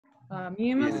見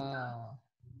えますか？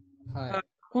はい。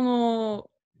この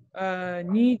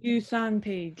23ペ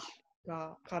ージ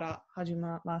から始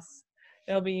まります。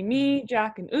It'll be me,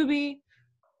 Jack, and Ubi.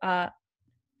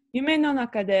 夢の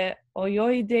中で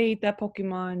泳いでいたポケ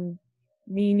モン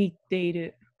に似てい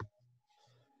る。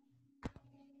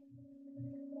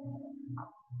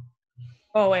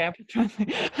Oh wait, I'm trying to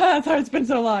think. Sorry, it's been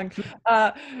so long.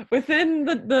 Within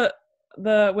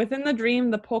within the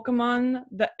dream, the Pokemon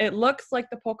that it looks like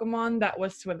the Pokemon that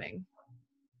was swimming.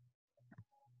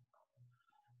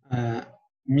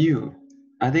 ミュウ、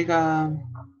あれが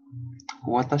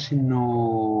私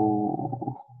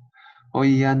の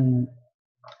親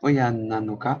な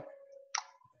のか、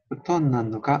夫な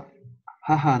のか、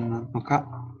母なのか。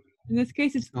In this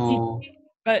case, it's So, Chichi,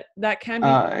 but that can be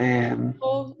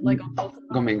like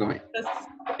ごめん。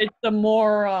it's the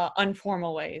more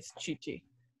informal way. It's Chichi.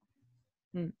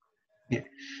 Yeah.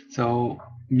 So,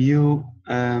 Mew,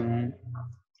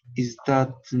 is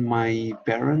that my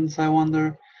parents, I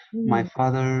wonder? My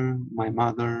father, my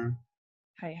mother?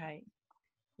 はいはい。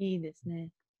いいですね。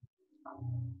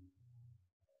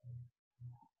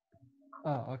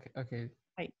Okay.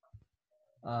 はい。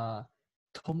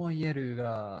とも言える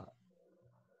が、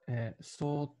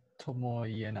そうとも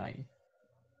言えない。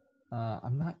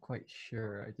I'm not quite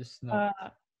sure. I just know.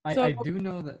 I do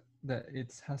know that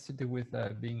it has to do with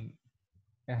being.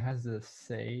 It has a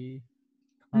say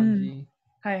kanji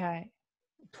はいはい。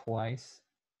 twice.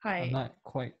 は I'm い。 not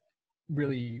quite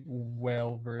really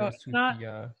well So versed it's with not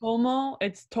the. tomo,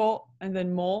 it's to and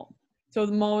then mo. So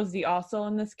the mo is the also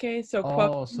in this case. So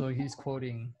quote. So he's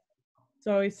quoting.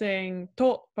 So he's saying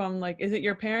to from like, is it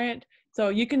your parent? So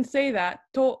you can say that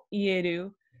to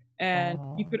ieru, and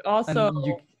you could also And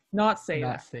you not say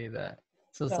not that. say that.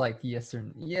 So it's So- like yes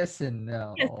and no. Yes and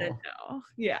no.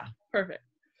 Yeah, perfect.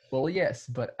 Well, yes,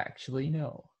 but actually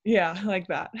no. Yeah, like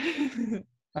that.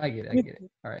 I get it.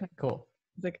 All right, cool.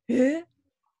 It's like,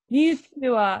 ミュウツー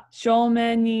は正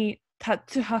面に立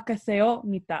つ博士を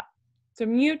見た。So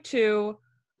Mewtwo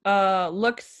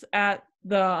looks at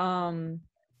the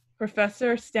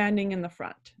professor standing in the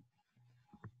front.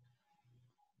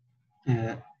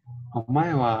 お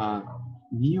前は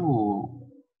身を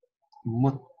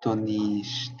元に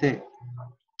して、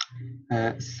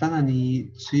さら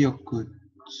に強く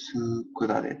作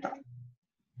られた。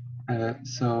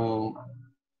So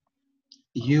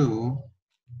you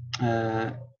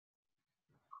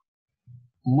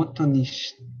元に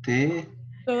して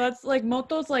So that's like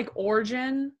Moto's like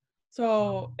origin.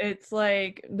 So it's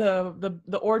like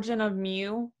the origin of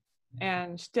Mew,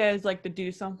 and Shite is like to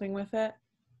do something with it.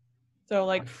 So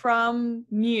like from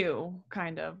Mew,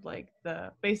 kind of like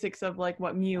the basics of like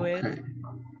what Mew is, Okay.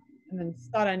 and then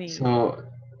Sarani. So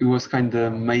it was kind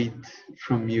of made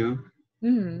from you,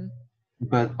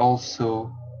 but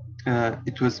also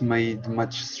it was made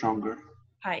much stronger.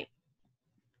 はい。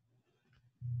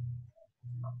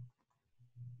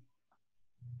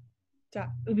じゃ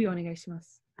あ、Ubiお願いしま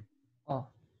す。は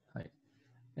い。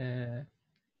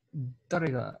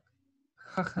誰が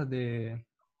母で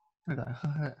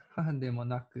も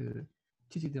なく、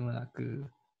父でもなく、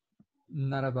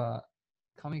ならば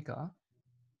神か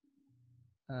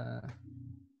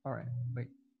？Alright, wait,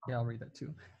 yeah, I'll read that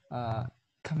too.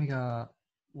 神が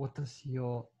私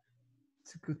を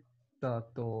作った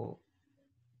と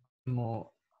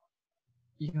も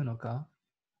言うのか？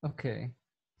 Okay,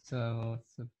 so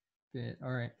it's a bit,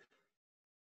 alright.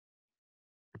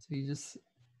 So you just,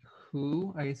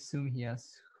 who? I assume he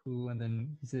asks who, and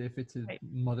then he said if it's a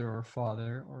mother or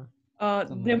father or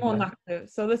something like that.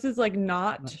 So this is like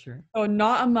not, Not sure. Oh,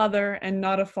 not a mother and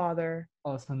not a father.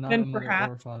 Oh, so not Then a mother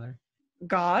or a father.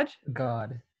 God.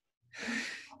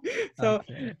 So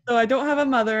Okay. so I don't have a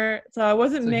mother, so I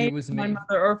wasn't made by my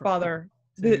mother or father.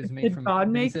 So he was made Did from God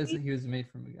he make says me? that he was made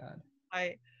from a god.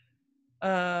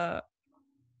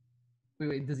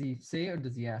 Wait, does he say it or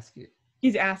does he ask it?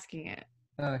 He's asking it.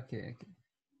 Okay.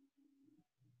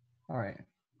 All right.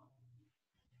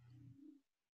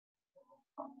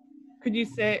 Could you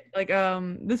say like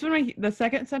this one the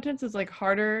second sentence is like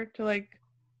harder to like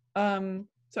so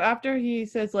after he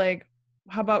says like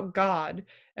how about God,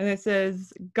 and it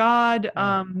says God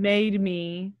made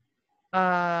me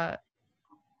okay,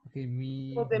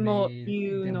 me made demo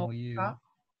you.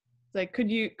 It's like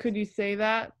could you say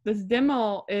that this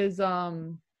demo is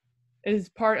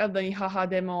part of the haha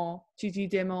demo, chichi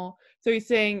demo. So he's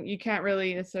saying you can't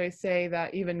really necessarily say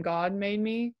that even God made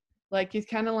me. Like he's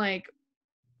kind of like,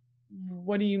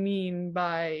 what do you mean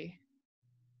by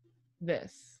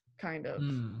this kind of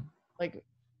like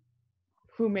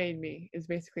who made me is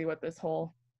basically what this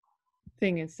whole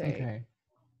thing is saying.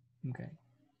 Okay.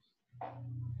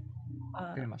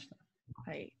 わかりました。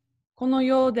はい。この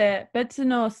世で別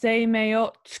の生命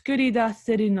を作り出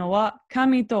せるのは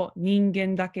神と人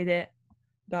間だけで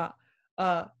だ。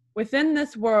Within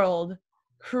this world,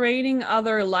 creating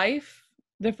other life,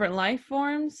 different life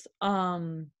forms,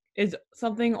 is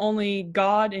something only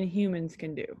God and humans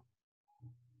can do.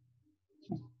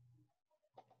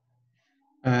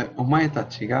 お前た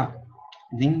ちが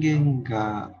人間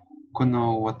がこ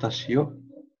の私を、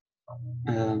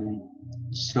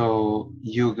so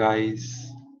you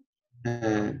guys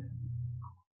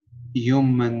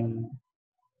human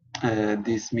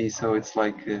this me, so it's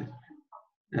like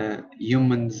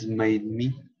humans made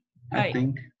me, I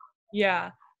think.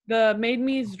 Yeah, the made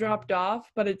me's dropped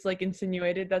off, but it's like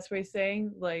insinuated. That's what he's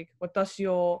saying. Like watashi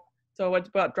o. So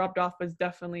what dropped off was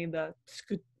definitely the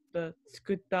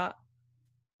tsukutta.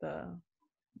 The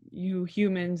you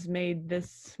humans made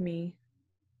this me.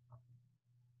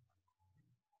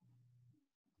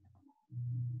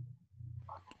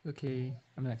 Okay,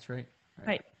 I'm next, right?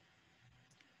 はい。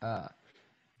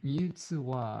ミュウツ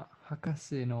は博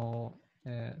士の、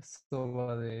そ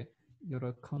ばで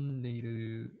喜んでい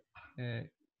る、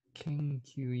研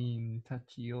究員た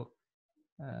ちを、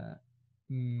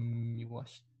見回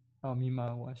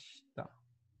した。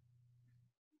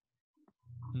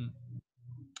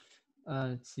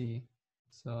Let's see.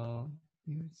 So,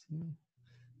 I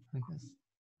guess.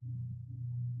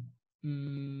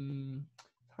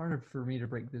 It's harder for me to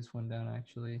break this one down,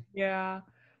 actually. Yeah.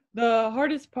 The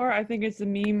hardest part, I think, is the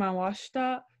mi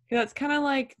mawashita. That's kind of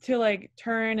like to like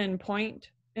turn and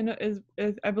point, and is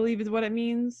I believe is what it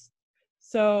means.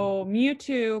 So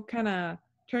Mewtwo kind of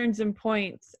turns and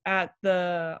points at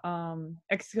the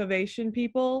excavation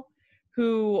people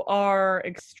who are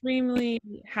extremely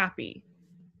happy.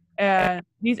 And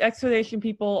these excavation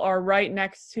people are right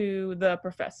next to the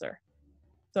professor.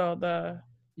 So the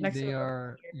next They to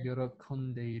are 喜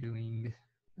んでいるing.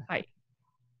 Hi.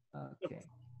 Okay.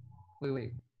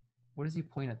 Wait. What does he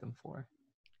point at them for?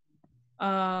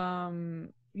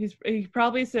 He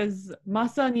probably says ま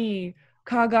さに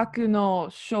科学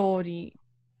の勝利.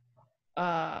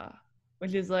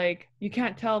 Which is like, you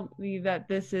can't tell me that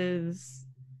this is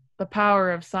the power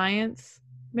of science,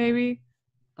 maybe.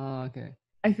 Okay.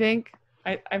 I think.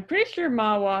 I'm pretty sure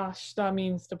mawashita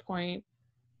means to point,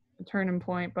 turn and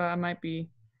point, but I might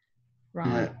be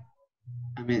wrong.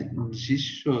 I mean,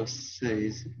 Jisho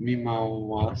says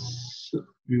mimawaru.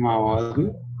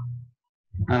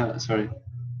 Sorry.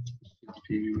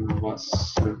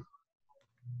 Mimawasu.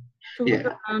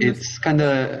 Yeah, it's kind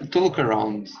of to look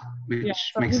around,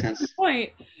 which makes sense.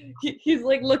 Point. He's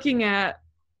like looking at.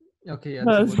 Okay, yeah.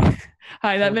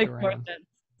 Hi, that makes more sense.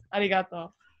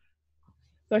 Arigato.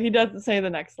 So he doesn't say the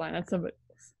next line. That's a bit.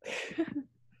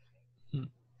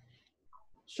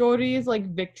 Shori is like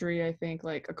victory, I think,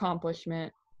 like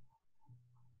accomplishment.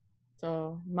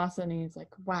 So Masani is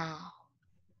like, wow.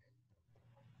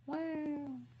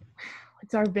 Wow.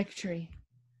 It's our victory.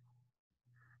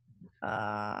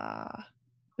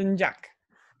 Jack.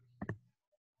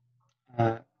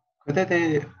 これ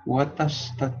で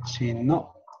私たち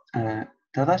の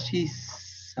正し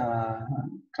さ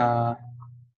が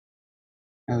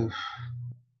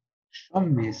証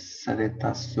明され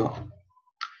たそう。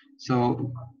そ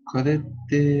う、これ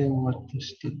で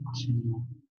私たちの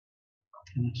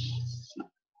正し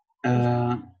さ。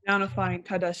Nounifying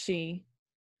Tadashi.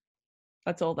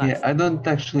 That's all that. Yeah, I don't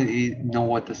actually know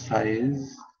what the sa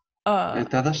is.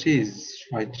 Tadashi is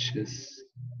righteous.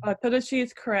 Tadashi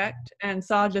is correct, and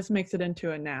sa just makes it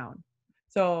into a noun.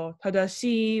 So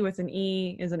Tadashi with an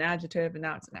e is an adjective, and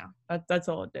now it's a noun. That's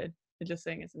all it did. It's just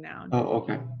saying it's a noun. Oh,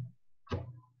 okay.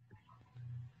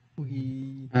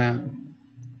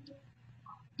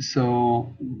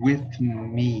 So with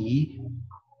me,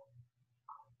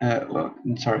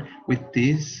 with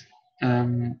this,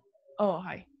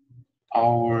 hi.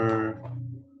 Our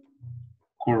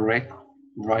correct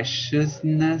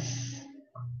righteousness,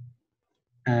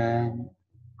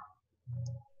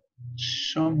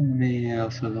 show me. I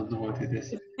also don't know what it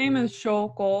is. Its name is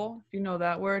shoko. If you know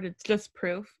that word, it's just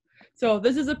proof. So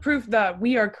this is a proof that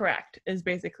we are correct. Is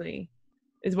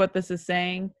what this is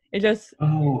saying. It just.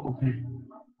 Oh, okay.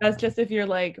 That's just if you're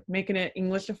like making it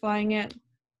Englishifying it.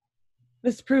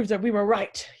 This proves that we were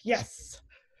right. Yes.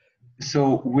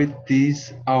 So with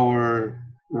this, our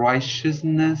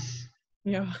righteousness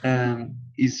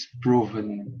is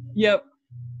proven. Yep.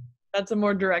 That's a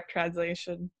more direct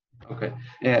translation. Okay.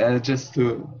 Yeah, just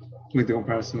to make the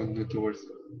comparison with the words.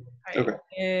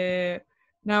 Okay.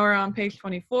 Now we're on page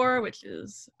 24, which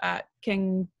is at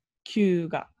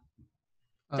Kenkyuga.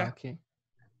 Okay.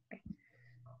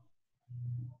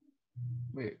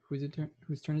 Wait, whose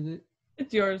turn is it?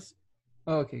 It's yours.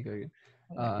 Oh, okay, good.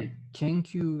研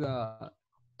究が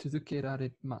続けら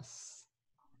れます.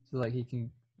 So like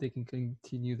they can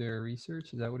continue their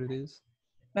research. Is that what it is?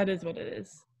 That is what it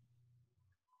is.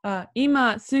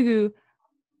 今すぐ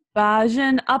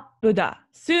version up だ.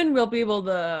 Soon we'll be able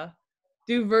to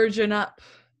do version up.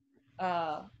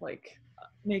 Like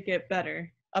make it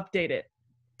better. Update it.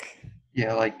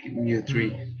 Yeah, like New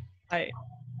 3. はい。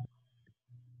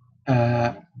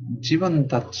自分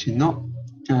たちの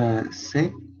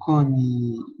成功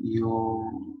に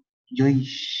酔い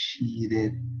し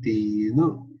れている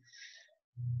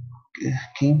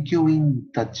研究員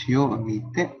たちを見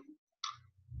て、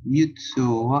ミュウツー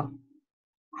は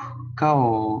深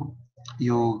を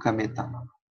歪めた。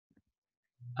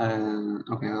Okay,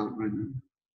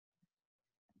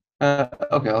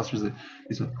 okay, let's read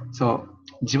this one. So,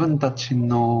 自分たち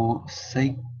の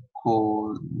成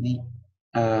功に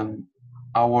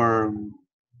our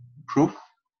proof.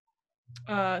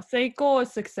 成功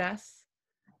is success.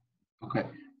 Okay,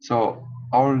 so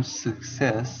our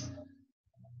success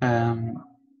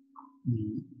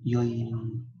酔い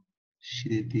し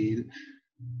れている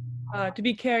To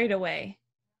be carried away.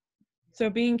 So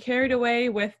being carried away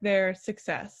with their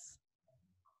success.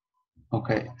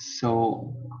 Okay,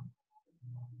 so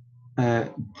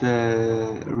the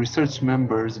research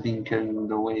members being carried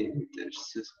away with their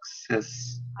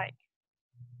success.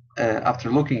 After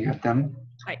looking at them,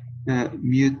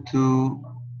 Mewtwo's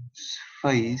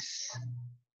face,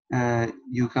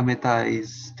 Yukameta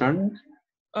is turned.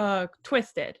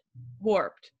 Twisted,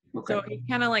 warped. Okay. So he's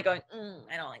kind of like going,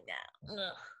 I don't like that. Ugh.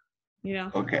 You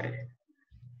know? Okay.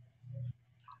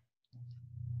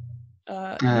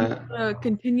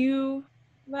 Continue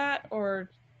that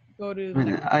or go to the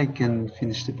next? I can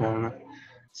finish the paragraph.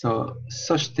 So,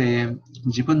 そして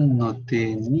自分の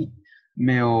手に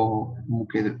目を向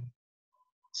ける.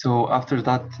 So after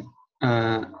that,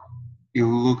 he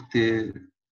looked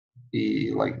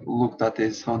at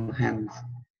his own hands.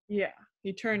 Yeah,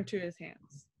 he turned to his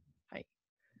hands. Hi.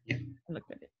 Yeah. And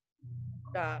looked at it.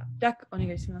 Jack, お願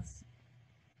いします.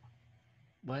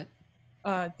 What?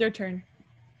 Their turn.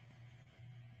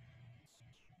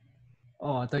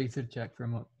 Oh, I thought you said Jack for a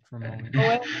moment. Oh,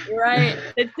 wait, you're right.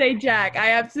 It say Jack.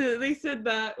 I absolutely said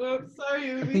that. Whoops,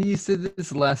 sorry. I think you said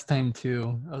this last time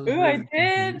too. I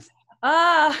did.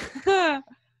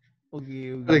 Confused.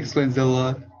 Okay. That explains a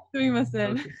lot. すみませ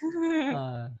ん。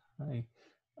はい。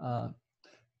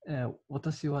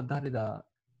私は誰だ?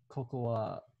 ここ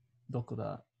はどこ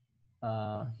だ?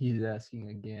 He's asking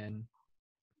again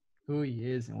who he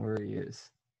is and where he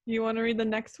is. You want to read the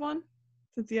next one?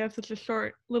 Since you have such a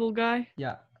short little guy?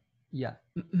 Yeah.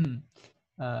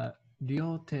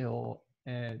 両手を、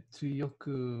強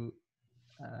く、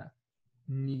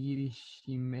握り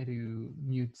しめる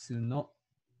ミュウツーの、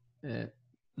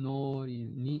脳裏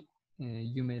に、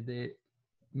夢で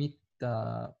見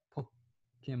たポ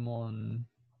ケモン、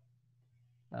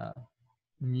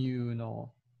ミュウ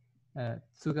の、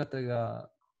姿が、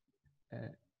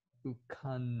浮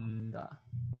かんだ。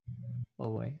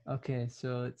Oh wait. Okay,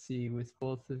 so let's see. With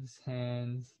both of his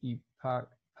hands, he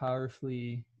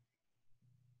powerfully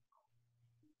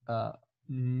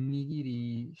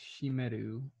nigiri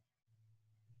shimeru.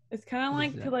 It's kind of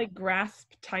like to like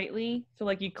grasp tightly. So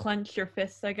like you clench your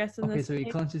fists, I guess, in this. Okay, so he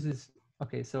clenches his.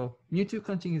 Okay, so Mewtwo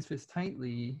clenching his fist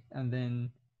tightly, and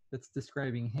then that's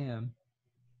describing him.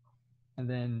 And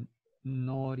then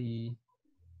Nori.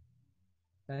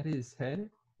 That is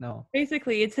head? No.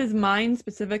 Basically, it's his mind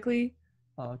specifically.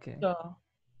 Oh, okay.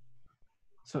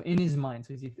 So in his mind,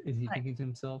 so is he thinking to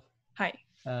himself? Hi.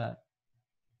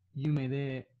 Yume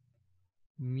de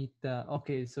mita.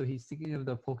 Okay, so he's thinking of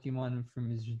the Pokemon from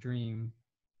his dream.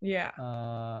 Yeah.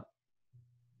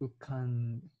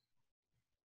 Ukan.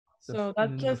 So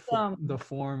that's just the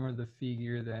form or the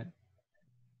figure that.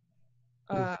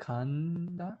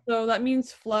 Ukanda. So that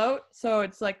means float. So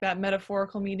it's like that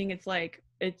metaphorical meaning. It's like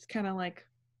it's kind of like,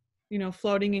 you know,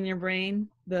 floating in your brain.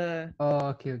 The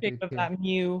shape of that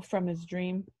Mew from his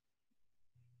dream.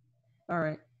 All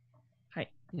right. Hi.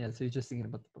 Yeah, so he's just thinking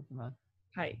about the Pokemon.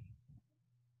 Hi.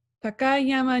 高い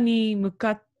山に向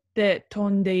かって飛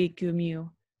んでいく Mew.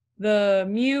 The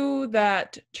Mew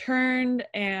that turned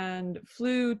and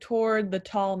flew toward the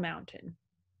tall mountain.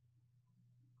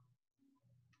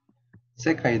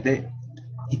 世界で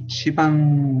一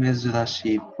番珍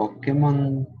しいポケモ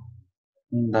ン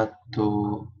だ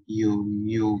という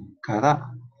ミュウか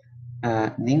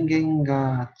ら人間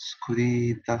が作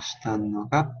り出したの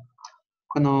が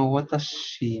この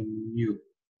私ミュウ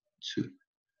ツー。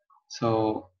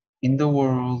So, in the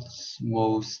world's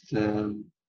most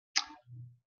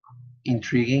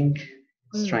intriguing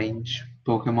strange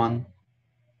Pokemon.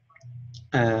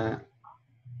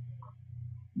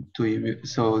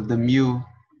 So the Mew,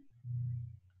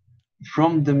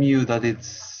 from the Mew that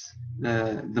it's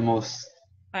the most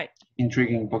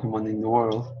intriguing Pokemon in the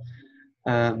world,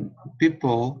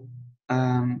 people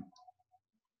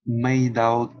made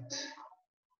out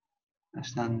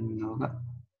したのが、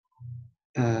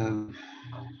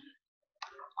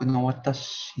この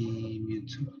私ミュウ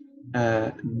ツ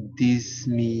ー、this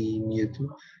me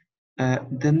Mewtwo.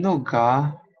 The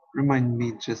Noga, remind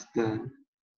me just the.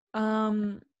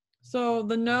 So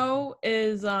the no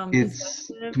is It's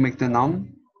to make the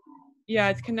noun. Yeah,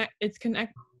 it's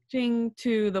connecting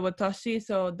to the watashi,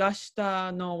 so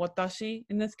dashita no watashi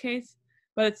in this case,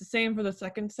 but it's the same for the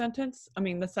second sentence. I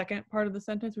mean, the second part of the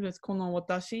sentence, which is kono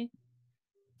watashi.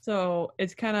 So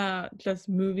it's kind of just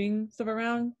moving stuff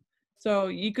around. So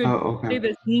you could say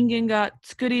this ningen ga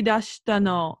tsukuri dashita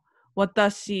no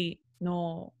watashi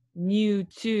no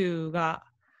Mewtwo ga.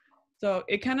 So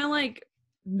it kind of like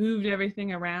moved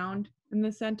everything around in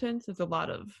the sentence. There's a lot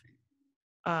of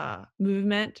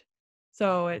movement.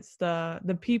 So it's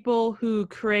the people who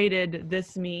created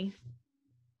this me,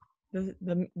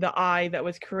 the I that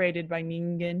was created by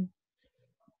ningen.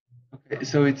 Okay,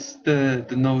 so it's the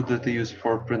node that they use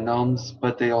for pronouns,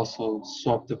 but they also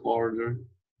swap the order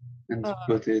and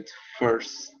put it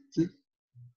first.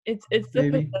 It's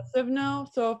the possessive no.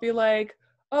 So if you're like,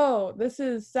 oh, this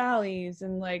is Sally's,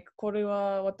 and like, これ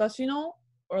は私の,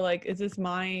 or like, is this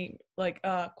my, like,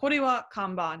 これは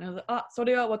kanban, and like, そ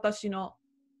れは私の.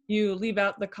 You leave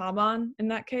out the kanban in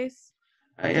that case.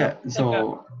 Yeah, so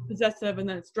like possessive, and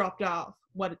then it's dropped off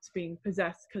what it's being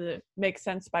possessed because it makes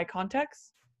sense by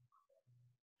context.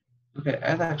 Okay,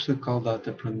 I'd actually call that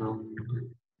the pronoun.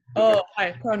 Oh,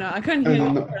 hi, pronoun. I couldn't hear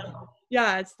you.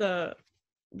 Yeah, it's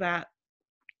that.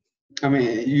 I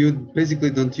mean, you basically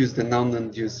don't use the noun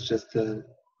and use just the.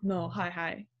 No,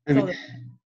 hi. I mean,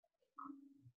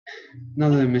 now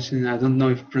that I mention it, I don't know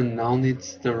if pronoun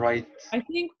is the right. I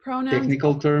think pronouns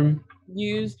technical term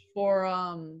used for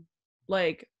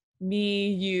like me,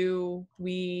 you,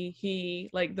 we, he,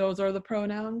 like those are the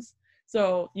pronouns.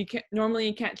 So you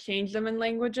can't change them in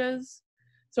languages.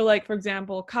 So like, for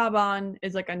example, kaban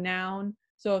is like a noun.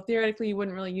 So theoretically you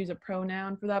wouldn't really use a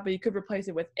pronoun for that, but you could replace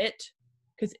it with it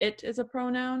because it is a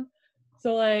pronoun.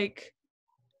 So like,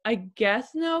 I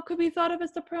guess no could be thought of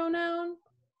as the pronoun.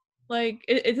 Like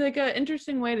it's like an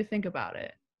interesting way to think about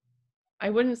it. I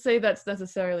wouldn't say that's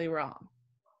necessarily wrong.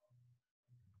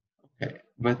 Okay,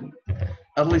 but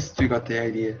at least you got the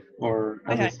idea, or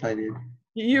at least I did.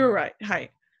 You're right. Hi.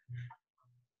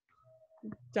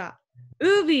 じゃあ、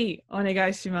Ubi お願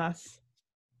いします。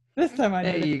This time I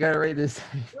did it. Hey, you gotta write this.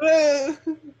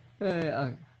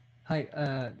 はい、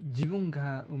自分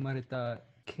が生まれた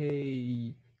経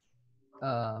緯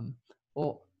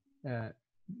を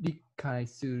理解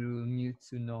するミュウ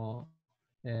ツーの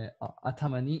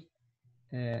頭に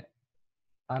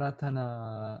新た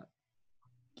な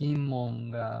疑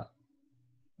問が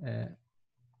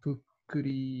ぷっく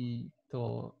り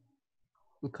と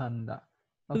浮かんだ。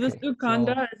So this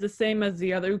ukanda is the same as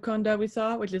the other ukanda we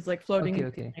saw, which is like floating.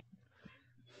 Okay.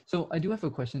 So I do have a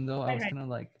question though. I was kind of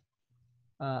like,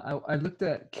 I looked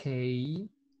at K.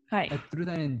 Hi. I threw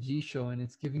that in G show and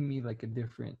it's giving me like a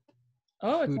different.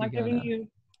 Oh, it's not giving you.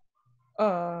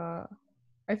 I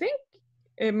think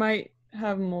it might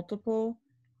have multiple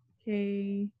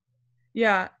K.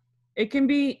 Yeah, it can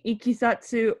be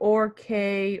ikisatsu or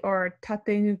K or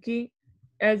tatenuki.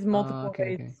 As multiple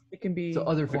ways, okay. It can be. So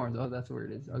other forms. Oh, that's where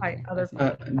it is. Okay. Other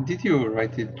forms. Did you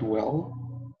write it well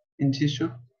in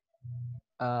Jisho?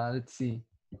 Let's see.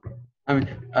 I mean,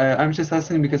 I'm just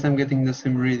asking because I'm getting the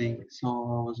same reading, so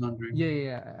I was wondering.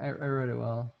 Yeah. I wrote it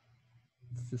well.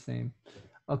 It's the same.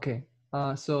 Okay.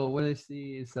 So what I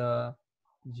see is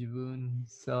jibun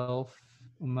self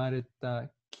umareta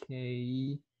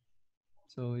kei.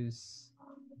 So is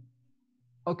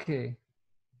okay.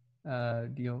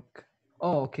 Ryok.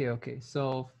 Oh, okay.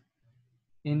 So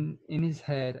in his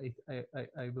head,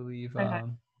 I believe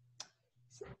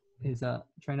is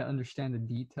trying to understand the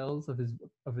details of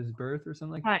his birth or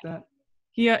something like that.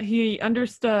 He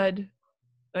understood,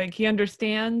 like he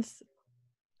understands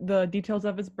the details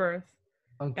of his birth.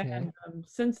 Okay. And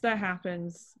since that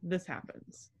happens, this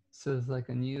happens. So it's like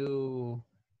a new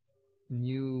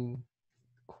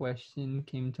question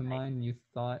came to mind. You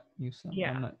thought you saw.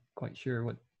 Yeah. I'm not quite sure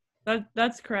what.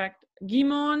 That's correct.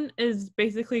 Gimon is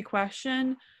basically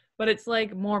question, but it's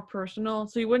like more personal.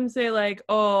 So you wouldn't say like,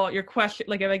 oh, your question.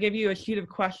 Like if I give you a sheet of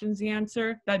questions, the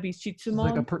answer that'd be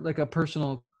shitsumon. It's like a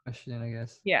personal question, I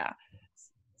guess. Yeah.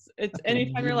 It's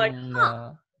anytime you're like,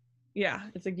 huh. Yeah,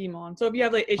 it's a gimon. So if you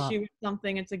have like issue with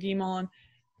something, it's a gimon.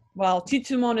 While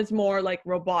chitsumon is more like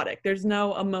robotic. There's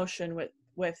no emotion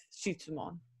with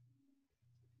shitsumon.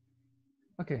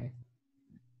 Okay.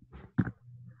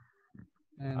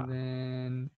 And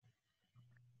then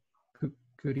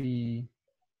pukuri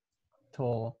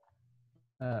to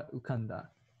ukanda.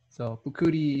 So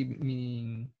pukuri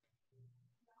meaning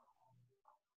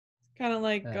kind of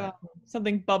like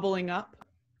something bubbling up.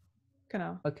 Kind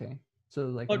of. Okay. So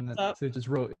like so it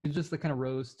just kind of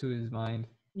rose to his mind.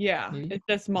 Yeah, maybe? It's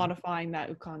just modifying that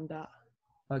ukanda.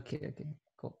 Okay,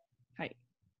 cool. はい。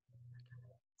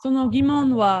その疑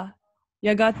問は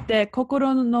やがて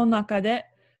心の中で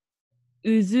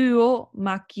渦を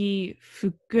巻き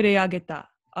膨れ上げ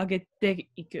て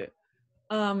いく。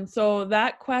So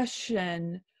that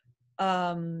question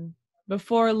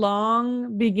before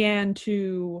long began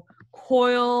to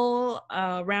coil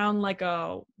around like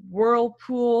a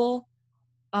whirlpool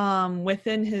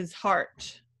within his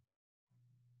heart.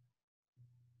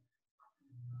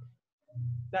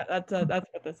 That's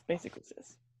what this basically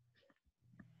says.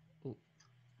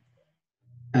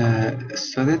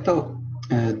 それと、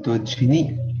同時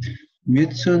に、ミュ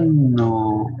ウツー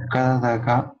の体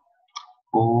が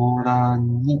オーラ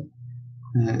に、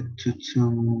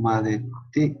包まれ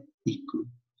ていく。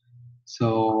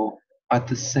So, at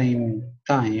the same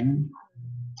time,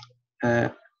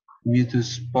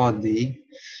 Mewtwo's body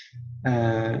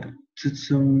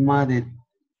包まれて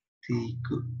い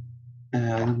く。I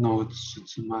don't know what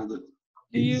包まる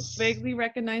Do you vaguely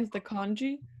recognize the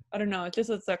kanji? I don't know.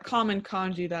 It's a common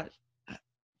kanji that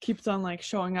keeps on like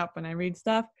showing up when I read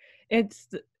stuff.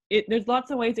 There's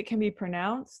lots of ways it can be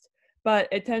pronounced, but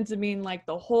it tends to mean like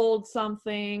the hold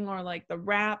something or like the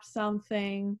wrap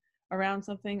something around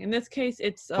something. In this case,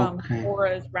 it's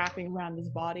Aura is wrapping around his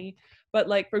body. But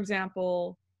like for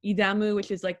example, Idamu,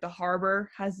 which is like the harbor,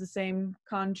 has the same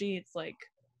kanji. It's like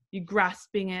you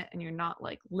grasping it and you're not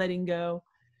like letting go.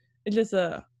 It's just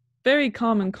a very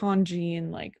common kanji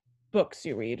in like books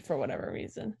you read for whatever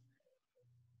reason.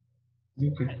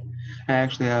 Okay.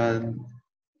 Actually,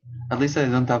 at least I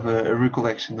don't have a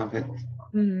recollection of it.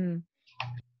 Mm-hmm.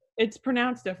 It's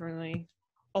pronounced differently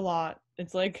a lot.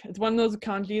 It's like it's one of those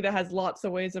kanji that has lots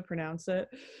of ways to pronounce it.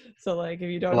 So like if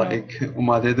you don't know,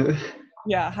 umareru.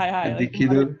 Yeah, hi. Like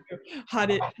Dikiru.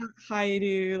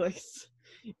 hairu, like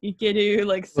ikeru,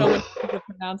 like so many ways to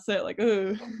pronounce it. Like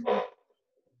ooh.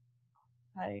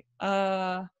 Hi.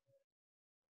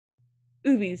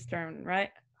 Ubi's turn,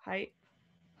 right? Hi.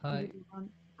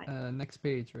 Next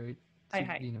page, right?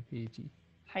 次のページ。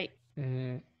はい。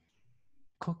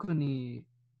国に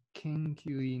研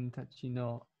究員たち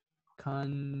の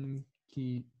喚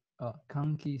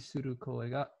起する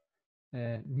声が、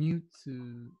ミュウツ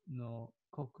ーの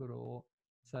心を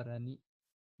さらに、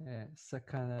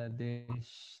魚で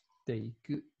してい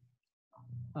く。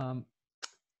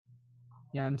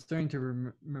Yeah, I'm starting to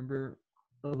remember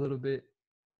a little bit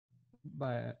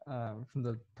by from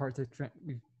the parts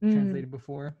we've translated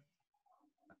before.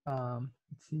 Let's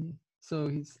see.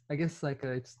 So I guess like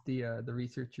it's the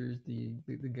researchers, the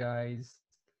guys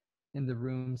in the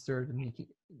room started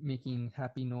making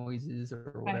happy noises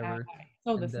or whatever,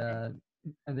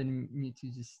 and then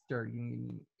Mewtwo just started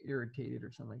getting irritated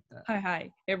or something like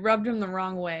that. It rubbed him the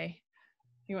wrong way.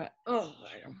 He went, oh,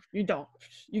 you don't.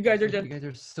 You guys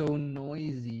are so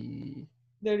noisy.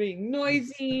 They're being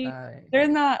noisy. They're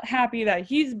not happy that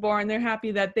he's born. They're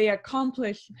happy that they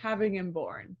accomplished having him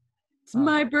born. It's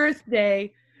my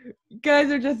birthday. You guys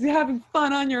are just having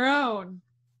fun on your own.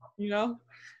 You know?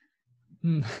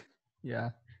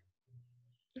 Yeah.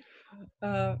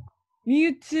 ミ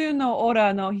ュウツーのオー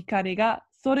ラの光が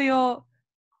それを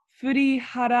振り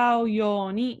払うよ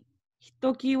うに、ひ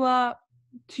ときわ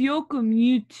強く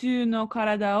ミュウツーの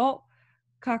体を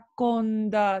囲ん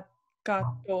だ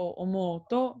かと思う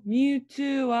と、ミュウツ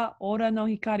ーはオーラの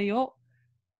光を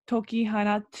解き放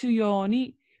つよう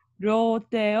に両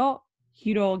手を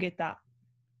広げた。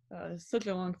Such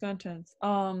a long sentence.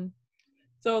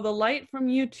 So the light from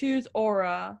Mewtwo's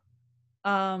aura,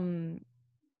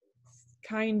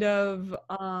 kind of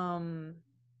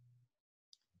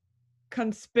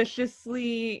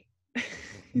conspicuously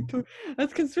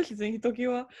that's conspicuous. Hitoki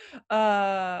wa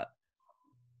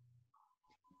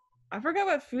I forgot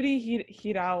what furi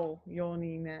hirao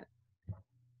yoni meant.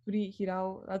 Furi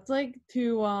hirao. That's like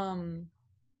to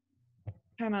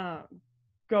kind of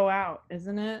go out,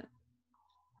 isn't it?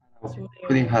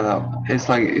 Furi harao. It's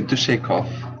like to shake off,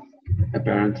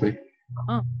 apparently.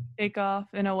 Shake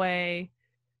off in a way.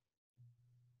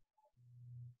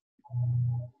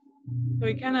 So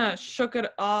he kind of shook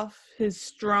it off his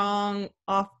strong,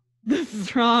 the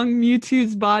strong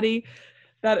Mewtwo's body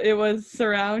that it was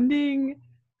surrounding.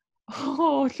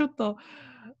 Oh, ちょっと.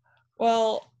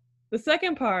 Well, the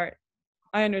second part,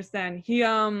 I understand. He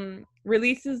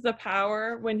releases the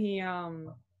power when he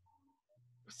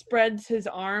spreads his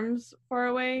arms far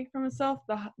away from himself.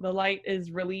 The light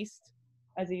is released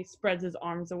as he spreads his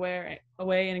arms away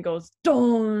and it goes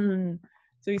don.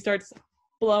 So he starts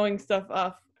blowing stuff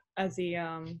up as he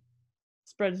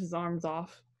spreads his arms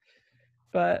off.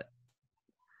 But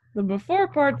the before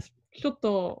part's ちょっ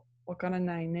とわから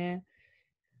ないね.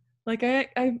 Like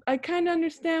I kind of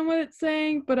understand what it's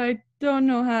saying, but I don't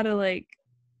know how to like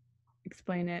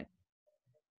explain it.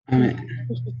 I mean,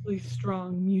 Really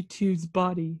strong Mewtwo's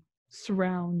body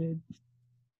surrounded.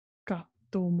 Ka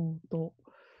tomo to.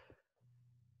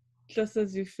 Just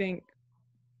as you think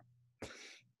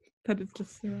that it's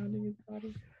just surrounding his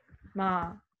body.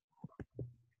 Ma.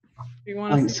 You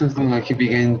want like to something like he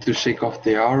began to shake off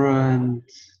the aura and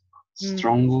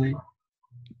strongly,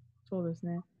 そうです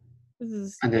ね. This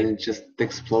is and then it just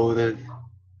exploded.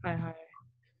 はいはい.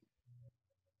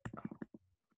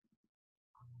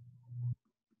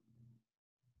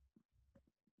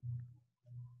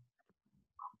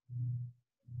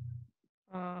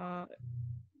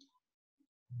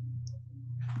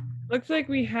 Looks like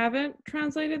we haven't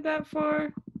translated that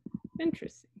far.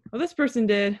 Interesting. Well, this person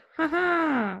did.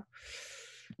 Haha.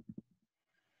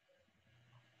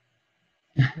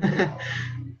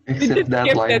 Except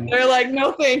that line. They're like,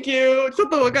 no, thank you. ちょっ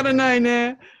とわからない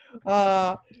ね.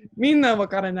 みんなわ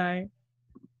からない.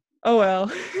 Oh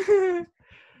well.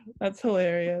 That's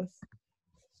hilarious.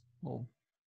 Oh.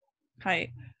 は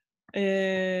い。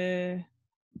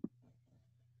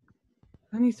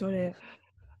何それ。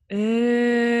は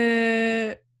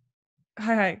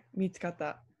いはい、見つかっ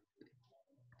た。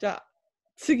じゃあ、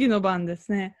次の番です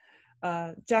ね。ジ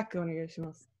ャックお願いし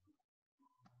ます。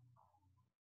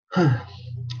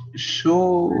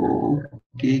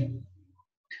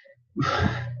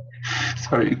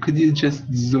Sorry, could you just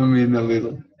zoom in a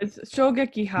little? It's 衝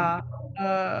撃波。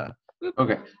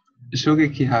Okay. 衝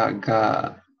撃波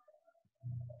が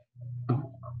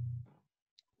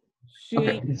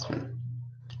Okay, this one.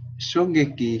 衝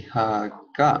撃波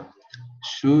が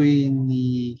周囲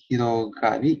に広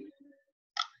がり、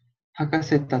博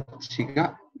士たち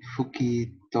が吹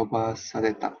き飛ばさ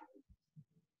れた。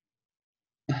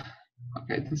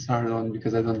Okay, this is a hard one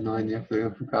because I don't know any of the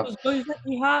vocab. 衝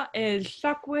撃波 is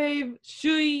shockwave,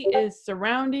 周囲 is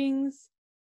surroundings.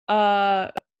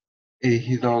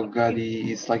 広が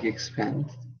り is like expand.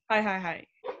 はいはいはい。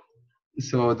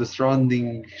So the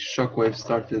surrounding shockwave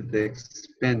started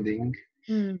expanding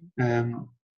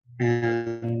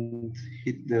and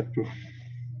hit the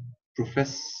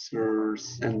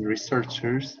professors and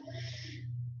researchers.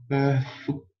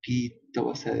 吹き飛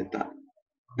ばされた。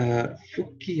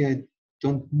吹き I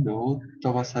don't know.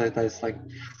 飛ばされた is like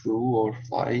flew or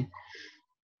fly.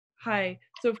 Hi.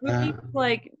 So fuki is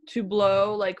like to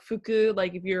blow, like fuku,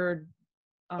 like if you're.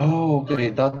 Oh, okay,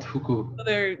 that fuku. So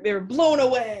they're blown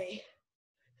away.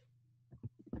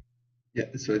 Yeah,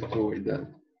 so it flew away the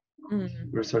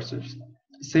researchers.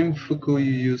 Same fuku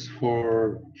you use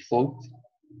for float,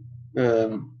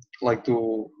 like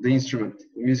to the instrument,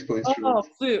 the musical instrument. Oh,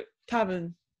 flute,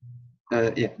 tabun.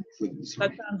 Yeah, flute.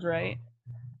 That sounds right.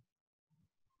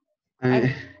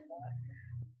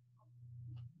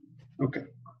 Okay.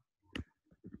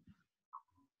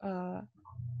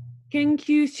 研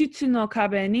究室の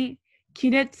壁に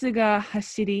亀裂が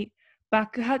走り、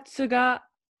爆発が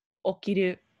起き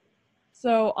る.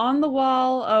 So on the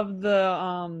wall of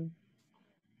the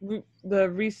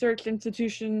research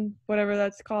institution, whatever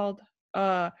that's called,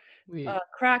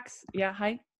 cracks. Yeah,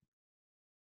 hi.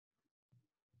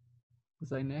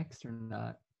 Was I next or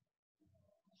not?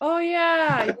 Oh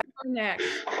yeah, you're next.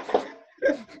 I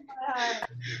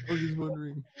was just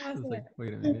wondering. I was like,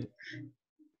 wait a minute.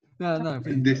 No,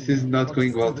 please. This is not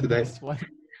going well today.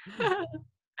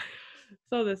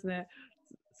 そうですね。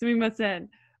すみません。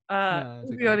No,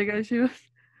 it's okay. お願いします。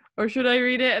Or should I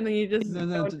read it and then you just...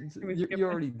 No, you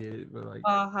already did it, but like,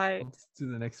 hi. let's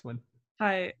do the next one.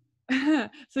 Hi.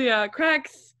 So yeah,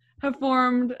 cracks have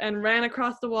formed and ran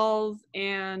across the walls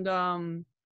and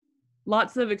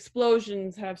lots of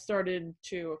explosions have started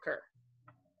to occur.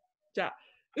 じゃあ、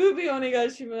ウビお願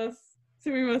いします。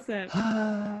すみません。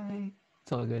Hi.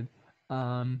 It's all good.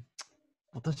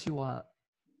 私は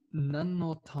何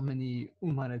のために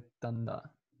生まれたんだ?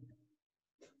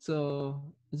 So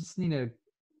I just need to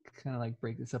kind of like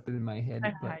break this up in my head.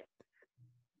 But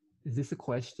is this a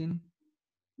question?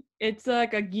 It's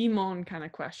like a gimon kind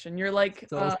of question. You're like,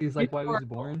 so it's like why I was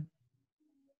born,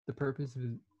 the purpose of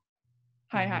his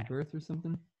birth or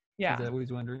something. Yeah. Is that what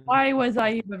he's wondering? Why was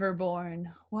I ever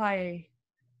born? Why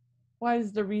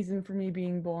is the reason for me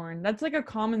being born? That's like a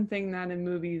common thing that in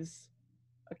movies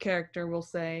a character will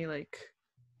say, like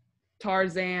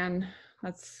Tarzan.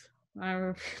 That's I don't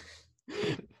know.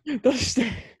 That's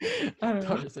I don't know.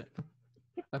 Tarzan.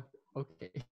 Okay.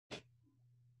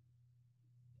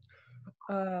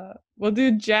 We'll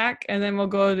do Jack and then we'll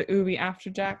go to Ubi after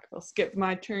Jack. I'll skip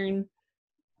my turn.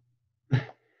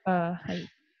 Hi.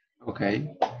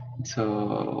 Okay.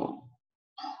 So,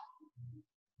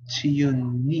 地球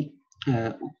に、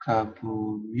浮か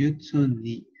ぶミュウツー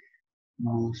に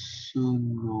無数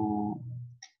の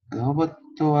ロボッ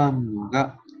トアーム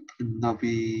が伸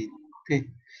びて、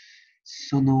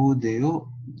その腕を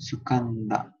掴ん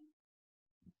だ。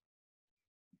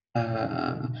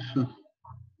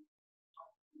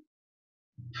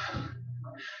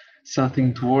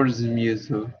Something towards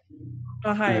Mewtwo,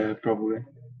 Hi. probably.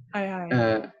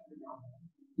 Hi.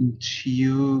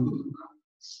 Chiyu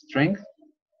strength?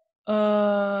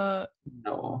 No.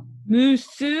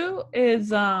 Musu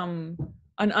is an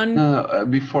No,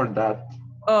 before that.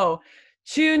 Oh,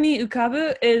 Chu ni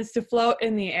ukabu is to float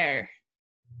in the air.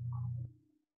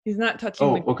 He's not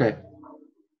touching the okay.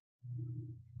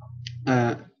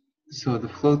 So the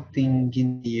floating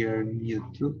in the air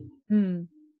Mewtwo.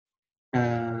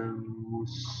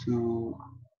 Musu.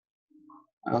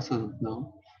 I also don't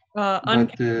know. But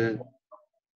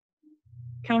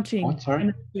counting. What, sorry?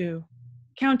 Cannot do.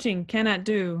 Counting cannot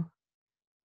do.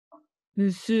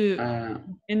 Musu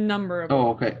in number.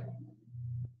 Okay.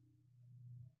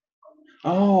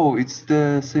 Oh, it's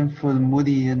the same for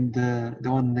Moody and the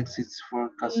one next is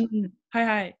for Kasu.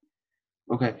 Hi.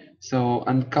 Okay, so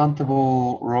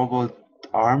uncountable robot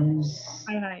arms.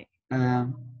 Hi.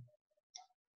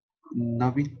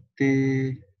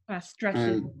 Nobite.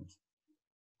 Stretches.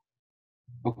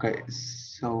 Okay,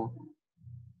 so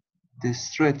they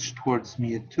stretch towards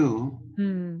Mewtwo.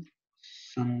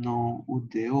 その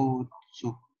腕を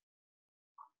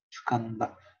掴ん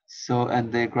だ。So,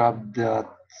 and they grab that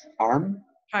arm?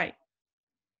 Hi.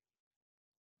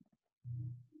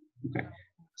 Okay,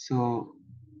 so,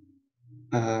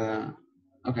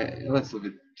 okay, let's look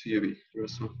at Yubi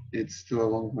first one. It's still a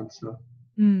long one, so.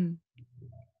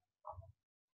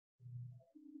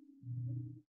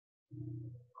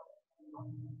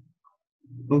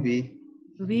 Ubi.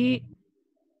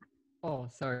 Oh,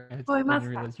 sorry. I didn't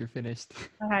realize you're finished.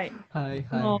 Hi. Hi.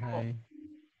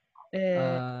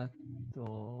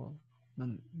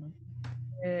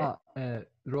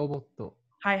 Robot.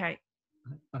 Hi.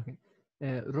 Okay.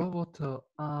 ロボット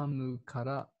アームか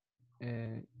ら、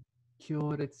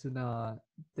強烈な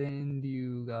電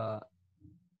流が、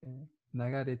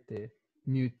流れて、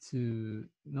ミュウツ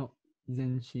ーの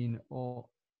全身を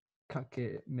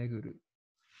駆け巡る。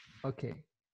Okay.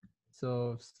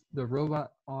 So the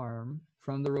robot arm,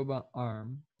 from the robot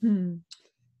arm,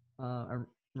 I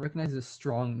recognize the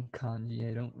strong kanji.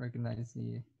 I don't recognize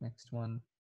the next one.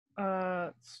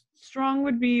 Strong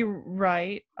would be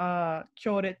right.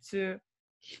 Kyoretsu,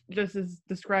 this is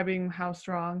describing how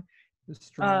strong. The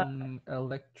strong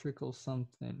electrical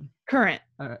something. Current.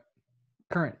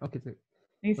 Current. Okay. So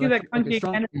you see that kanji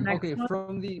strong, again? Okay,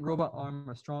 from the robot arm,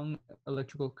 a strong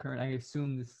electrical current. I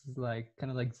assume this is like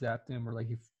kind of like zapped him or like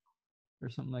or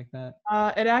something like that.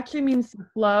 It actually means to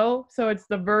flow, so it's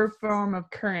the verb form of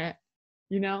current.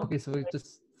 You know. Okay, so it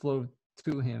just flowed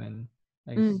to him, and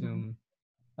I assume.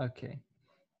 Okay.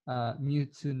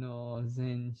 Mewtwo no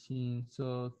zenshin.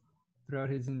 So throughout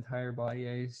his entire body,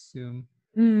 I assume.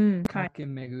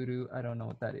 Kakemeguru. I don't know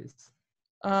what that is.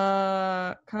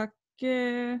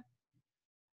 Kake.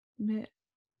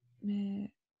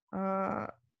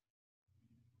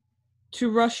 To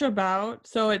rush about,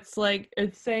 so it's like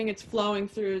it's saying it's flowing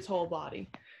through his whole body,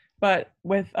 but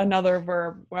with another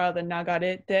verb rather than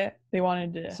nagarete. They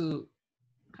wanted to. So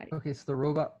the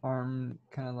robot arm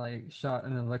kind of like shot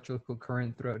an electrical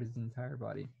current throughout his entire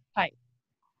body. Hi.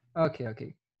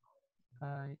 Okay.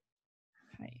 Hi.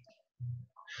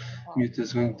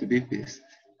 Mewtwo's going to be pissed.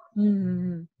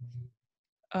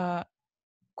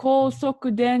 高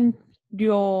速電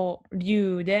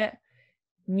流で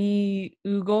身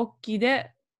動き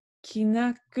でき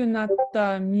なくなっ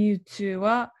たミュウツー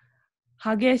は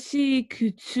激しい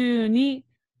苦痛に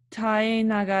耐え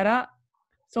ながら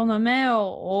その目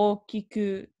を大き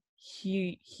く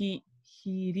開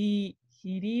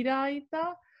い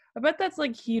た I bet that's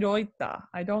like hiroita.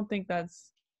 I don't think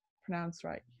that's pronounced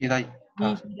right. Ni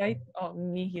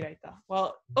hiraita.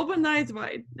 Well, open the eyes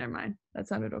wide. Never mind. That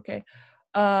sounded okay.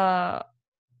 I'm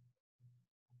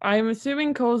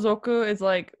assuming kozoku is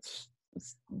like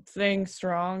saying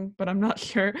strong, but I'm not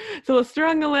sure. So a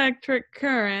strong electric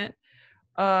current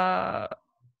I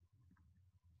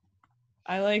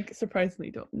like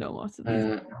surprisingly don't know most of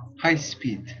these. High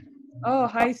speed. Oh,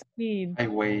 high speed.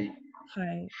 Highway.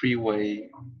 Freeway.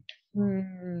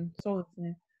 そうです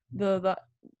ね。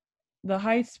The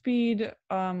high speed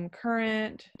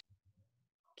current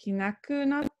着なく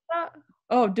なった?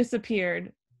 Oh,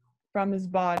 disappeared from his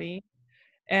body.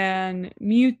 And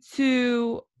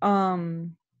Mewtwo,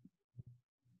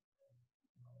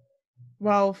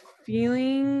 while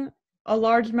feeling a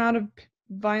large amount of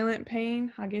violent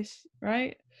pain, I guess,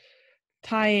 right?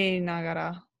 耐えなが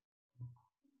ら.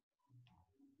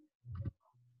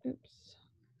 Oops.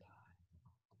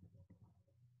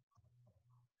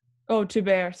 Oh, to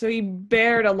bear. So he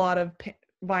bared a lot of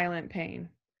violent pain.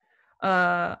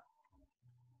 And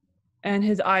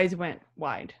his eyes went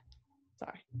wide.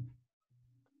 Sorry.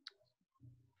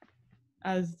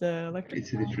 As the electric.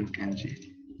 It's a different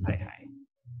kanji. Hi.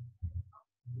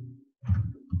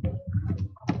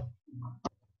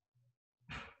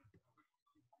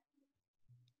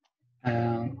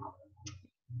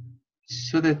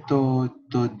 それと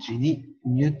同時に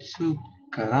ミュウツー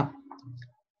から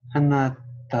放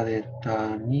たれ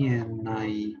た見えな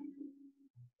い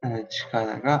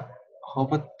力がホ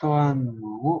バトアー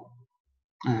ムを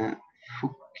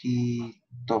吹き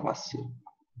飛ばす。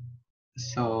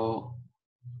So,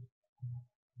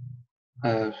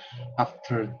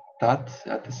 after that,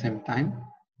 at the same time?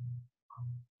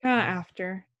 Kind of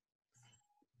after.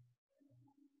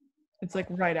 It's like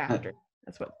right after.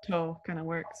 That's what to kind of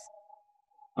works.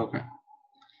 Okay.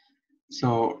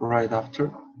 So, right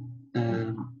after.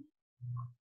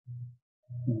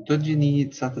 Dojini,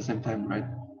 it's at the same time, right?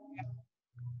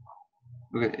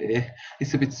 Okay,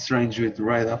 it's a bit strange with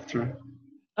right after.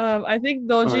 I think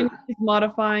Doji is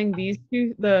modifying these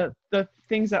two, the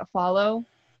things that follow.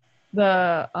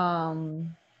 The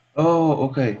Oh,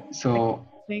 okay. So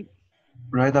I think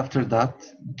right after that,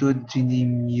 Dojini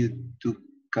Mewtwo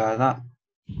kara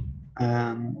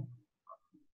I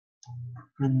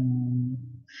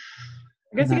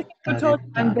guess you can go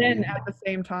and then at the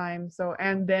same time. So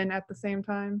and then at the same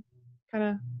time, kind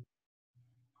of.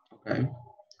 Okay.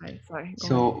 Sorry.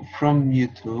 So from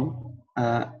Mewtwo,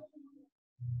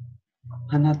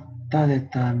 放たれ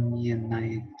た見えな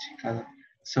い力.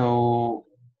 So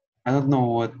I don't know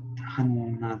what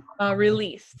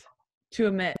released to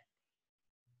emit.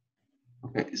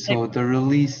 Okay, so the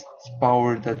released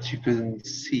power that you couldn't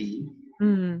see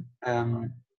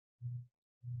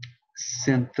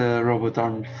sent the robot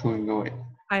arm flying away.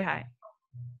 Hi.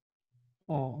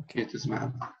 Oh, okay. It is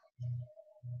mad.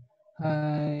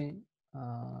 はい。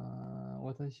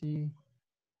私。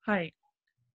はい。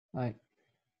はい。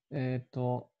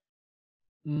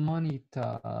モニ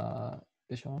ター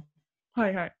でしょ？は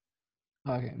い。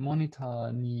Okay. モニタ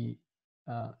ーに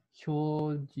表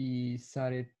示さ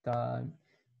れた、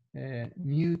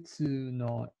ミュウツー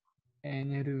のエ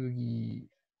ネルギ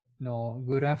ーの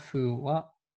グラフ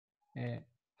は、激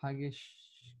し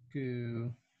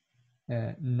く、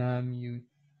波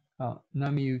打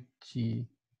ち、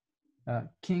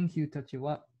研究たち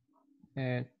は、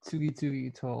次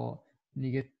々と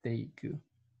逃げていく。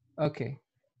Okay,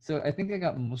 so I think I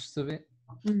got most of it.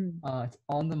 It's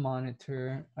on the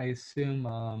monitor. I assume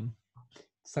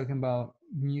it's talking about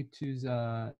Mewtwo's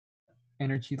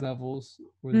energy levels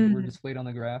were displayed on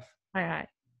the graph. Hi.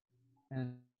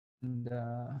 And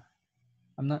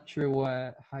I'm not sure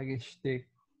what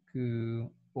Hageshiteku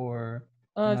or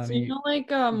So you know like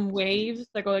waves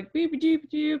that go like beep beep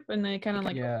beep and they kind of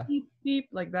like beep beep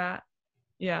like that.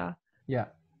 Yeah.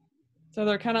 So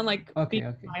they're kind of like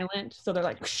silent. So they're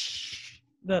like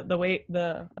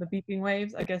the beeping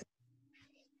waves, I guess.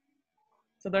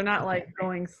 So they're not like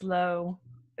going slow.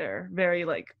 They're very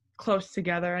like close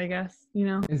together, I guess, you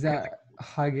know. Is that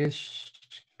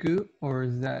Hageshiku or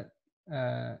is that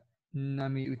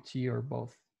Namiuchi or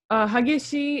both?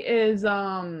 Hageshi is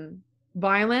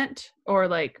violent or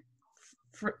like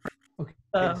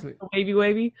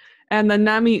wavy, and the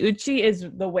Namiuchi is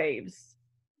the waves,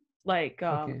 like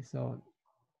so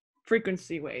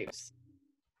frequency waves.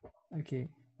 Okay,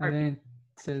 and then it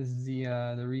says the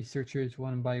researchers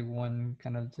one by one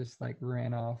kind of just like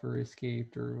ran off or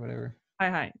escaped or whatever.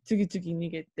 Hi. 次々逃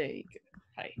げていく。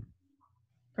はい。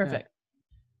Perfect.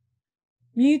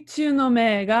 ミュウツーの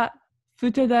目が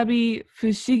再び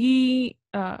不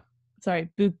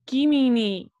気味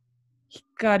に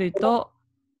光ると、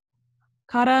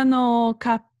空の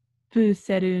カプ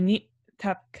セル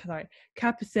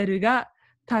が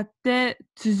立って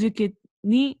続け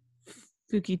に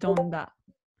吹き飛んだ。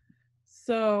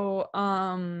So,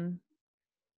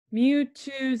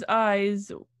 Mewtwo's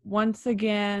eyes once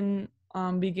again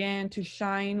began to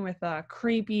shine with a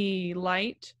creepy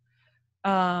light,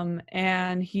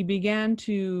 and he began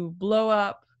to blow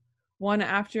up one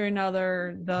after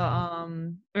another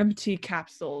the empty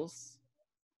capsules.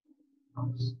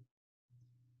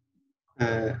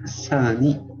 さら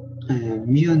に、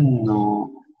ミュン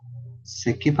の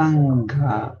石板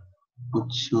が映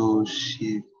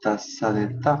し出され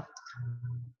た、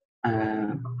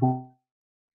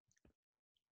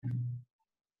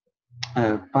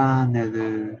パネ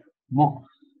ルも、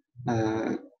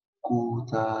砕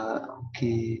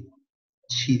け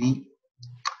散り、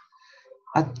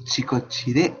あっちこっ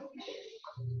ちで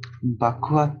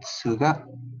爆発が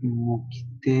起き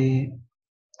て、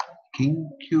研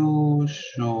究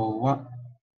所は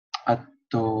あっ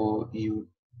という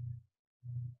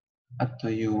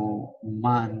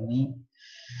間に、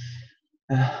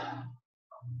は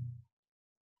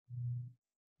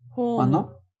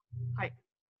い。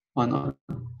炎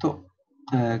と、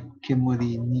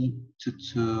煙に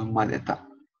包まれた。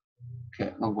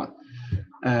Okay, long one.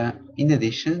 In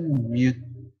addition, Mew's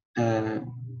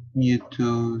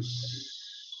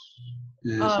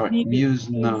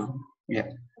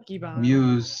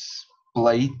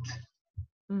plate,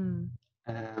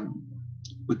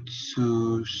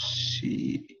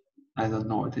 Utsushi, I don't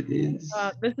know what it is.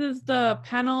 This is the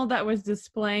panel that was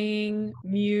displaying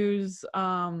Mew's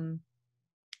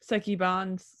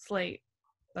Sekiban slate.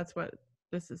 That's what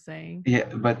this is saying. Yeah,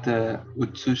 but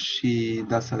Utsushi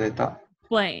dasareta.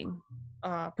 Displaying,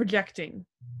 projecting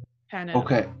panel.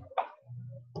 Okay.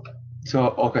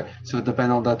 So the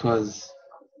panel that was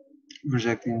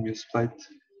projecting Mew's plate.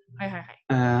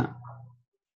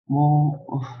 Mo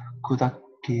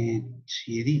kudake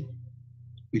chiri,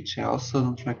 which I also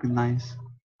don't recognize.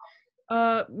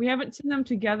 We haven't seen them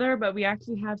together, but we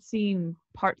actually have seen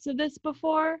parts of this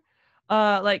before.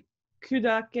 Like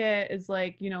kudake is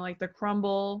like, like the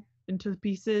crumble into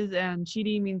pieces, and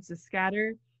chiri means to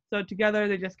scatter. So together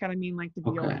they just kind of mean like to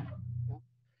be okay.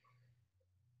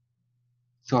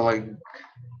 So like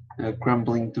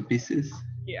crumbling to pieces?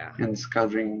 Yeah. And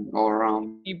scattering all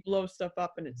around. You blow stuff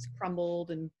up and it's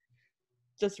crumbled and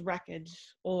just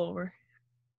wreckage all over.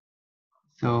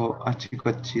 So,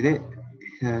 achi-kochi de,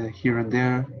 here and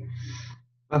there,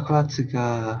 bakuhatsu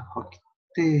ga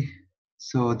okite.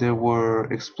 So there were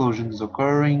explosions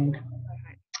occurring,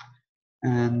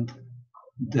 and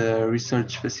the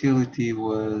research facility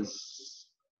was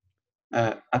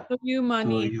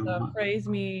Money, the phrase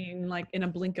mean like in a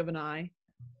blink of an eye.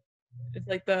 It's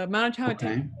like the amount of time it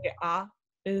takes to say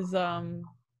is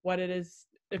what it is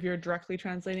if you're directly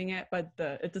translating it, but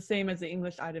it's the same as the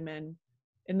English item in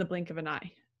the blink of an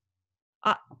eye.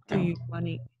 To use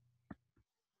money.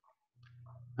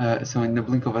 So in the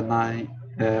blink of an eye,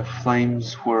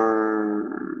 flames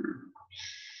were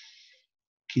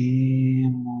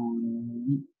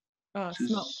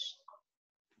smoke.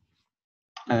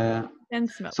 And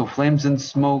smoke. So flames and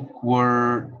smoke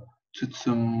were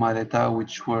Tutsumareta,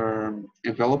 which were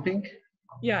enveloping?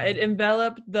 Yeah, it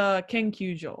enveloped the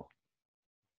Kenkyujo.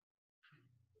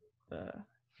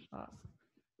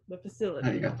 The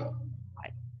facility. Arigato.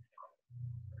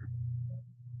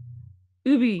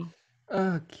 Ubi.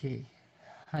 Okay.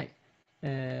 はい。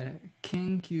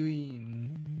研究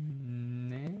員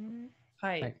ね。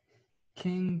はい。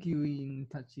研究員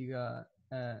たちが、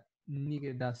逃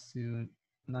げ出す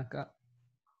中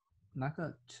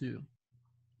too.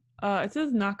 It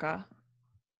says Naka.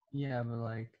 Yeah, but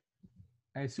like,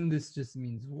 I assume this just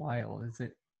means while. Is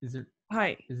it?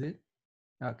 Hi. Is it?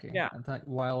 Okay. Yeah. I thought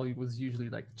while was usually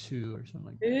like 2 or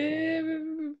something like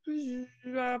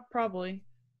that. Probably.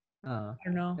 I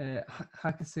don't know.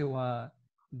 博士は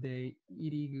出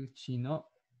入り口の、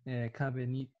壁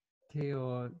に手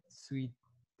をつい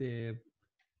て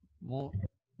も、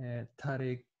垂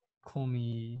れ込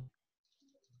み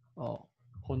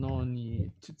炎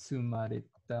に包まれ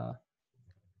た、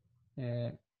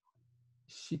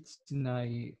室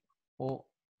内を、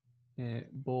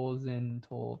呆然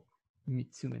と見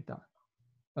つめた。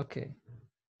Okay.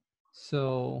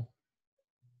 So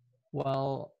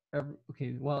while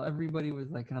everybody was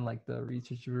like kind of like the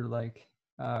researchers were like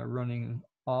running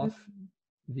off,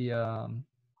 the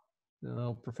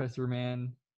little professor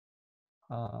man,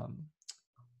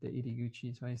 the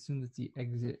Iriguchi, so I assume that's the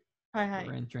exit or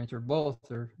entrance or both,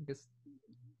 or I guess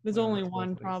there's only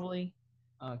one probably.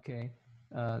 Okay.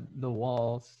 The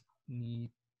walls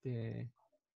need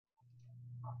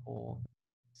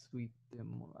sweet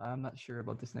them. I'm not sure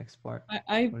about this next part.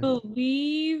 I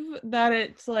believe that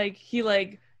it's like he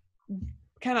like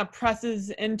kind of presses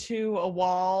into a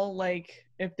wall, like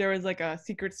if there was like a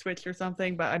secret switch or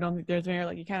something, but I don't think there's any,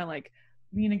 like he kind of like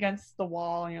lean against the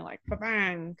wall and you're like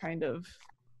bang kind of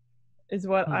is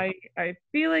what I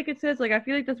feel like it says. Like I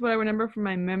feel like that's what I remember from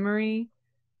my memory.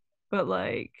 But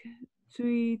like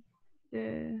sweet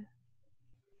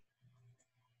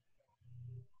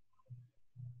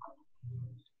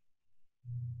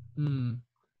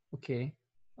Okay.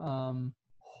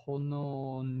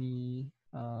 炎に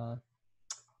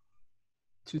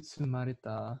包まれ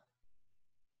た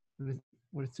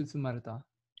What is 包まれた?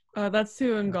 That's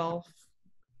to engulf.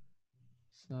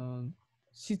 So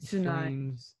Shitsunai.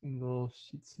 flames engulf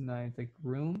shitsunai, like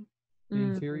room, the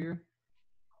interior.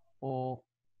 Or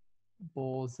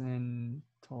bozen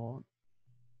to.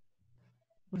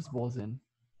 What is bozen?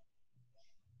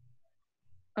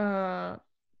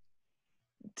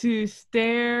 To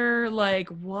stare like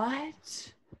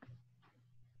what?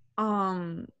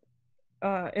 In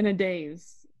a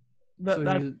daze. So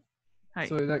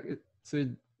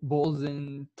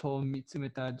bozen to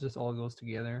mitsumeta just all goes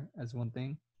together as one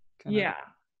thing. Yeah,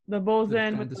 the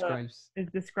bozen with is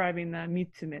describing the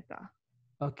mitsumeta.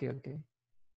 Okay.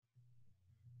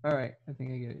 All right, I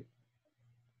think I get it.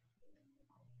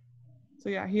 So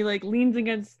yeah, he like leans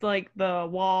against like the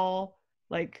wall,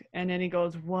 like, and then he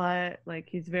goes, "What?" Like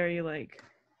he's very like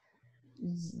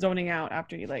zoning out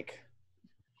after he like,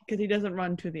 because he doesn't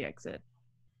run to the exit.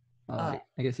 I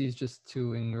guess he's just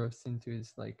too engrossed into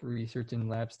his like research and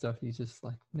lab stuff. He's just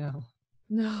like, no,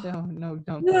 don't.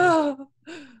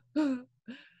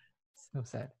 So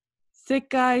sad. 世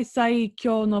界最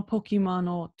強のポケモン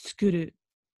を作る。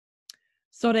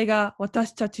それが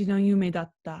私たちの夢だ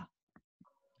った。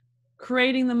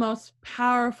Creating the most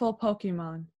powerful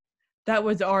Pokemon. That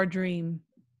was our dream.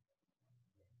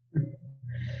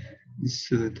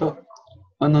 すると、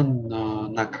炎の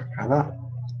中から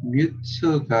ミュウツ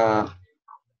ーが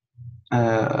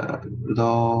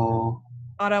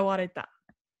現れた。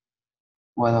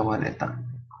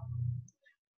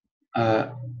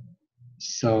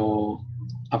So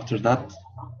after that,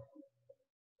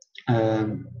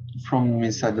 from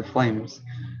inside the flames,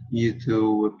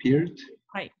 Mewtwo appeared.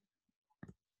 はい。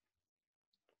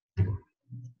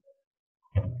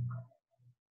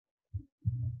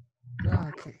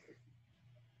Okay.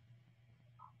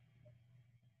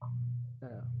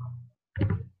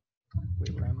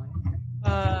 Wait, where am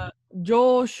I?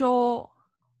 上昇。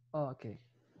Okay.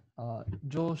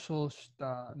 上昇し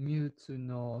たミュウツー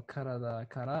の体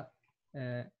から、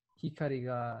光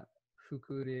が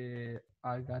膨れ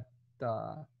上がっ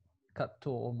たか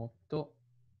と思うと、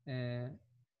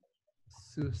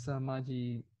凄ま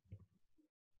じい、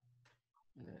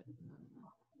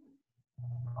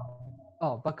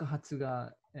爆発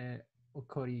が、起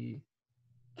こり、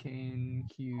研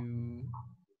究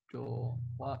所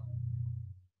は、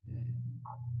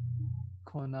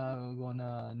粉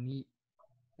々に、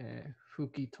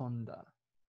吹き飛んだ。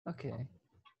Okay,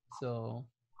 so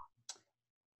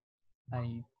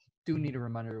I do need a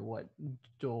reminder what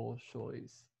Josho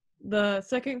is. The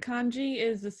second kanji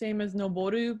is the same as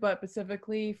Noboru, but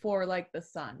specifically for like the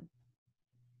sun.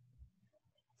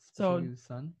 So the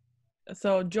sun?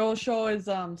 So Josho is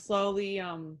slowly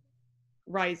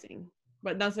rising,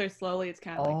 but not so slowly. It's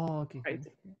kind of okay.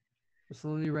 Rising.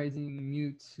 Slowly rising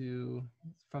Mewtwo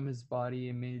from his body,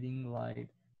 emitting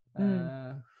light.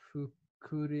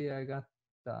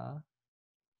 Fukureagatta.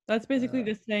 That's basically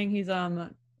just saying he's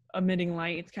emitting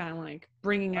light. It's kind of like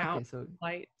bringing out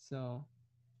light. So,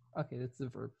 okay, that's the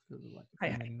verb for the light, for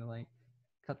emitting the light.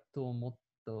 Kato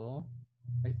motto,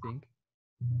 I think.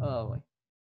 Oh, wait.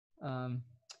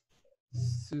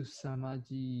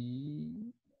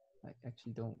 Susamaji. I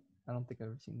actually I don't think I've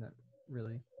ever seen that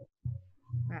really.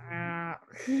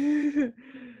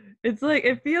 It's like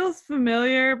it feels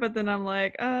familiar, but then I'm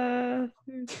like,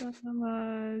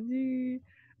 Susamaji.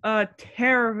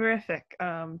 Terrific,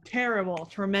 terrible,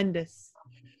 tremendous.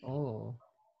 Oh,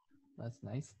 that's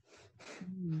nice.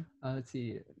 Let's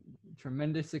see.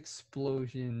 Tremendous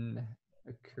explosion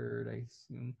occurred, I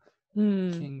assume.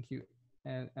 Kingkyou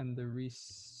and the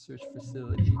research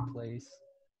facility place.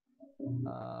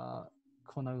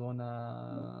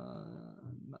 Konagona,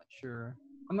 not sure.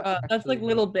 That's like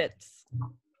little bits.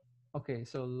 Okay,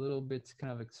 so little bits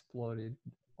kind of exploded.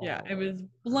 Yeah, it was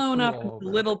blown up into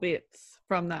little bits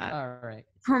from that. All right.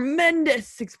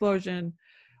 Tremendous explosion.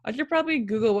 I should probably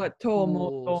Google what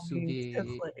Tomoto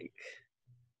means. Like...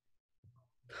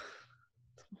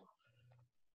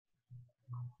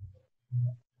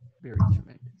 Very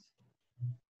tremendous.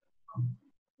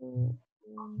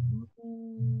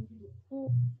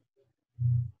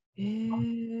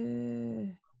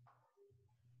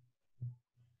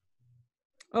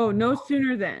 Oh, no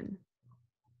sooner than.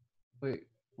 Wait,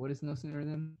 what is no sooner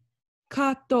than?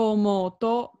 kato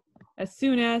moto, as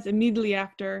soon as, immediately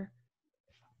after.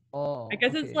 Oh, I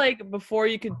guess it's like before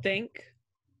you could think.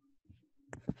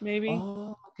 Maybe.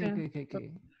 Oh, okay.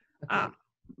 Ah.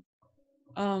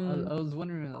 I was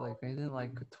wondering, like, I didn't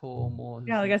like tomo.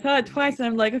 Yeah, like I saw it twice, and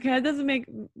I'm like, okay, that doesn't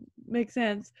make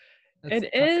sense. It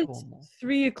is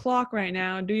 3 o'clock right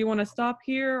now. Do you want to stop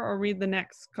here or read the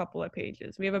next couple of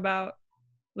pages? We have about,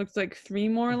 looks like 3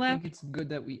 more left. I think it's good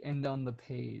that we end on the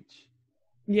page.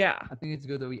 Yeah. I think it's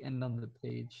good that we end on the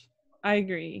page. I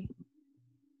agree.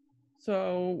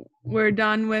 So we're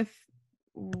done with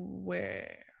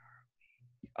where?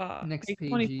 Next page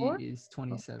 24? is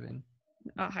 27.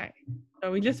 Hi.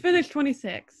 So we just finished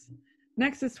 26.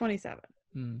 Next is 27.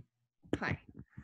 Hmm. Hi.